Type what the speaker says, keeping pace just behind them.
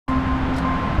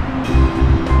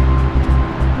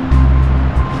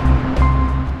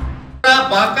दूसरा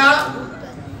बांका,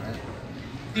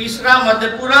 तीसरा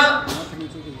मधेपुरा,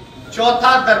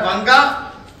 चौथा दरभंगा,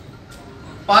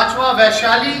 पांचवा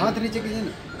वैशाली,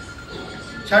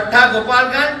 छठा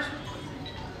गोपालगंज,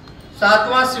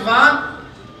 सातवां सिवान,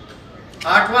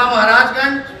 आठवां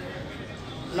महाराजगंज,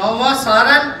 नौवां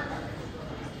सारण,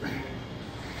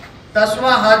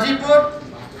 10वां हाजीपुर,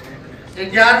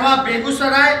 11वां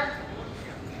बेगूसराय,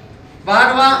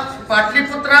 12वां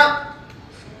पाटलिपुत्रा,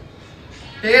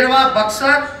 13वां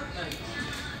बक्सर,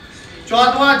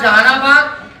 14वां जहानाबाद,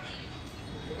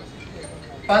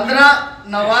 15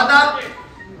 नवादा,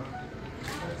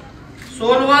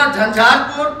 16वां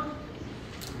झंझारपुर,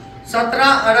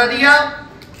 17 अररिया,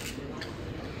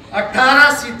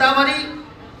 18 सीतामढ़ी,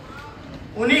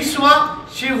 19वां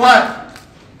शिवहर।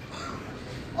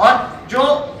 और जो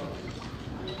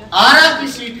आरा की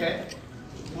सीट है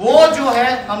वो जो है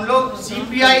हम लोग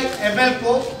CPI ML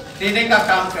को देने का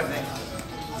काम कर रहे हैं।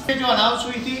 जो अनाउंस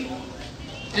हुई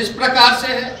थी इस प्रकार से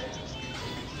है: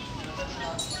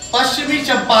 पश्चिमी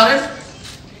चंपारण,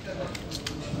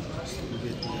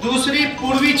 दूसरी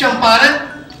पूर्वी चंपारण,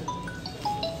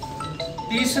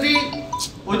 तीसरी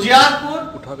उजियारपुर,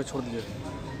 उठा के छोड़ दीजिए,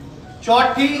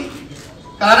 चौथी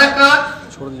काराकाट,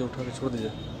 छोड़ दीजिए, उठा के छोड़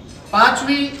दीजिए,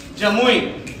 5वीं जमुई,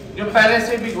 जो पहले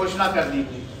से भी घोषणा कर दी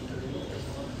थी।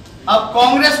 अब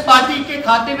कांग्रेस पार्टी के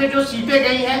खाते में जो सीटें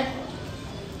गई हैं,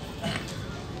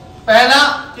 पहला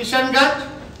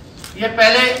किशनगंज, ये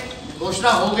पहले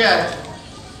घोषणा हो गया है।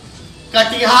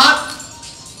 कटिहार,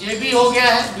 ये भी हो गया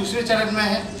है, दूसरे चरण में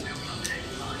है।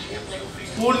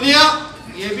 पूर्णिया,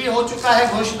 ये भी हो चुका है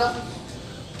घोषणा,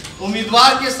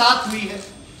 उम्मीदवार के साथ हुई है।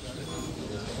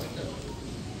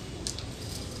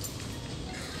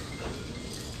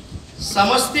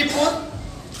 समस्तीपुर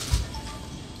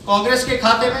कांग्रेस के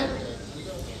खाते में,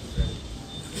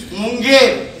 मुंगेर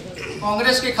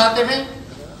कांग्रेस के खाते में,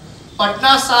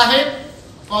 पटना साहिब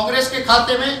कांग्रेस के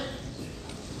खाते में,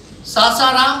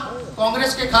 सासाराम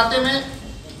कांग्रेस के खाते में,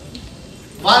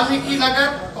 वाल्मीकि नगर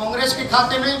कांग्रेस के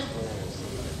खाते में,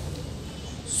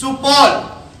 सुपौल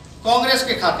कांग्रेस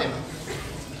के खाते में।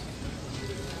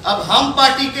 अब हम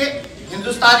पार्टी के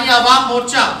हिंदुस्तानी आवाम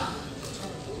मोर्चा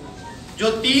जो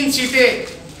 3 सीटें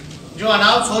जो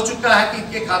अनाउंस हो चुका है कि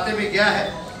इनके खाते में गया है,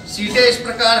 सीटें इस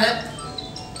प्रकार है: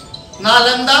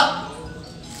 नालंदा,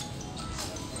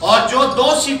 और जो 2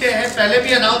 सीटें हैं पहले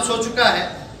भी अनाउंस हो चुका है,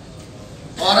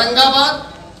 औरंगाबाद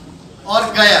और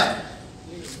गया।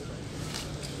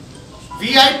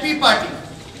 VIP पार्टी,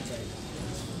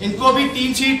 इनको भी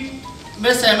 3 सीट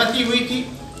में सहमति हुई थी।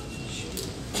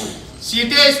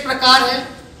 सीटें इस प्रकार हैं: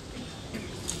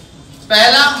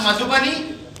 पहला मधुबनी,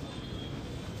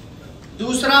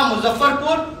 दूसरा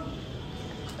मुजफ्फरपुर,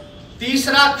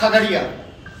 तीसरा खगड़िया।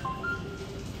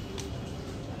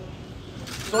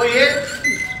 तो ये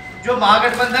जो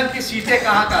महागठबंधन की सीटें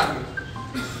कहां कहां हैं।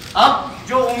 अब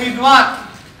जो उम्मीदवार,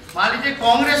 मान लीजिए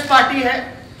कांग्रेस पार्टी है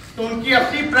तो उनकी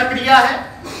अपनी प्रक्रिया है,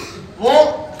 वो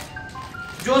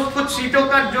जो कुछ सीटों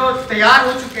का जो तैयार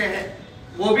हो चुके हैं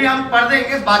वो भी हम पढ़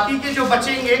देंगे। बाकी के जो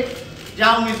बचेंगे,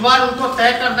 जहां उम्मीदवार उनको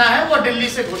तय करना है, वो दिल्ली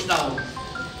से घोषणा होगी।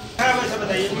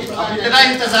 अब इतना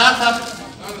इंतजार था।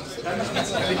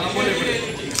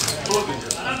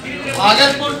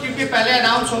 भागलपुर क्योंकि पहले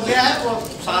अनाउंस हो गया है, वो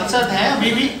सांसद हैं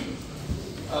अभी भी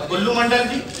बुल्लू मंडल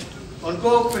जी, उनको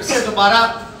फिर से दोबारा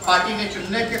पार्टी ने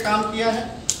चुनने के काम किया है।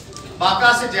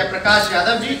 बांका से जयप्रकाश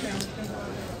यादव जी,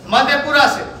 मधेपुरा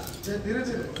से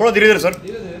थोड़ा धीरे धीरे सर,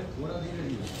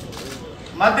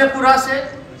 मधेपुरा से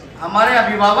हमारे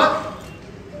अभिभावक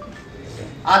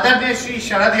आदरणीय श्री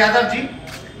शरद यादव जी,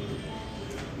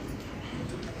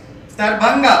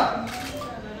 दरभंगा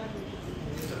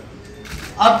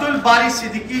अब्दुल बारी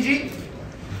सिद्दीकी जी,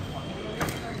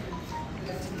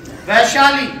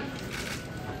 वैशाली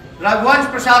रघुवंश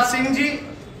प्रसाद सिंह जी,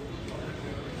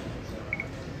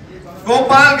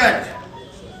 गोपालगंज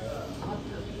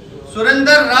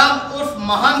सुरेंद्र राम उर्फ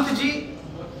महंत जी,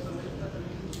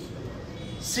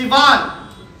 सिवान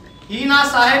हीना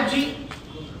साहेब जी,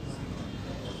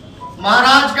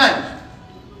 महाराजगंज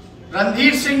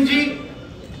रणधीर सिंह जी,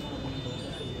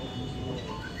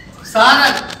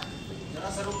 सारण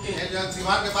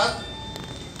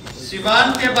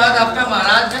सिवान के बाद आपका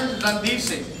महाराजगंज रणधीर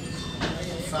सिंह,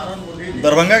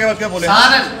 दरभंगा के बाद क्या बोले?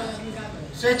 सारण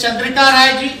से चंद्रिका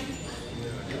राय जी,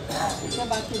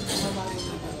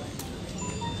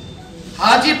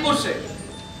 हाजीपुर से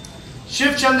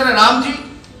शिवचंद्र राम जी,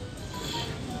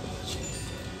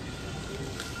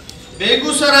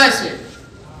 बेगूसराय से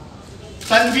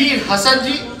तनवीर हसन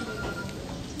जी,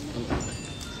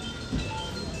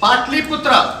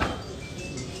 पाटलिपुत्रा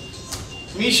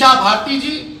मीशा भारती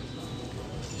जी,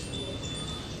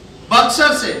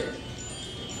 बक्सर से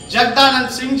जगदानंद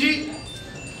सिंह जी,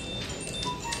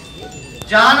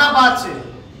 जहानाबाद से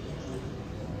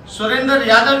सुरेंद्र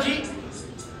यादव जी,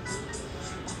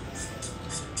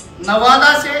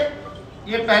 नवादा से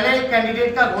ये पहले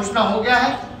कैंडिडेट का घोषणा हो गया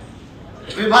है,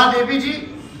 विभा देवी जी,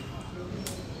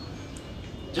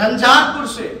 झंझारपुर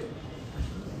से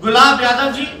गुलाब यादव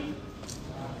जी,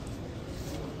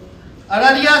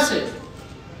 अररिया से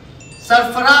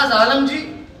सरफराज आलम जी,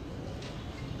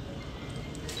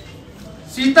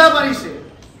 सीतामढ़ी से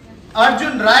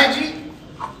अर्जुन राय जी,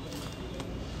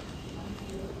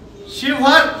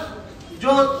 शिवहर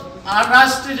जो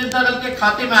राष्ट्रीय जनता दल के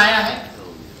खाते में आया है,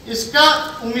 इसका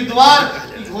उम्मीदवार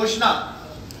की घोषणा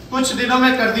कुछ दिनों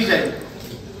में कर दी जाएगी।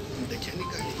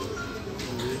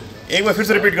 एक बार फिर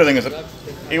से रिपीट कर देंगे सर,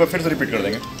 एक बार फिर से रिपीट कर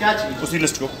देंगे क्या चीज? उसी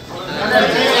लिस्ट को।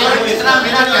 इतना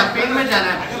मेरा कैंपेन में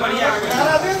जाना है,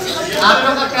 आप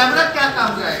लोगों का कैमरा क्या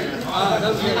काम करेगा?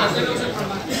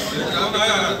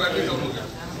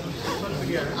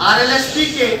 आरएलएसपी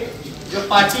के जो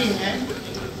पार्टी हैं,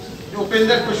 जो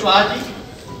उपेंद्र कुशवाहा जी,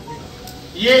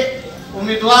 ये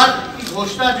उम्मीदवार की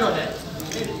घोषणा जो है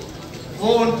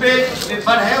वो उन पे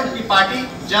निर्भर है। उनकी पार्टी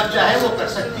जब चाहे वो कर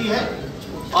सकती है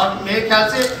और मेरे ख्याल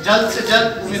से जल्द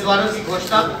उम्मीदवारों की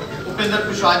घोषणा उपेंद्र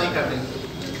कुशवाहा जी कर देंगे।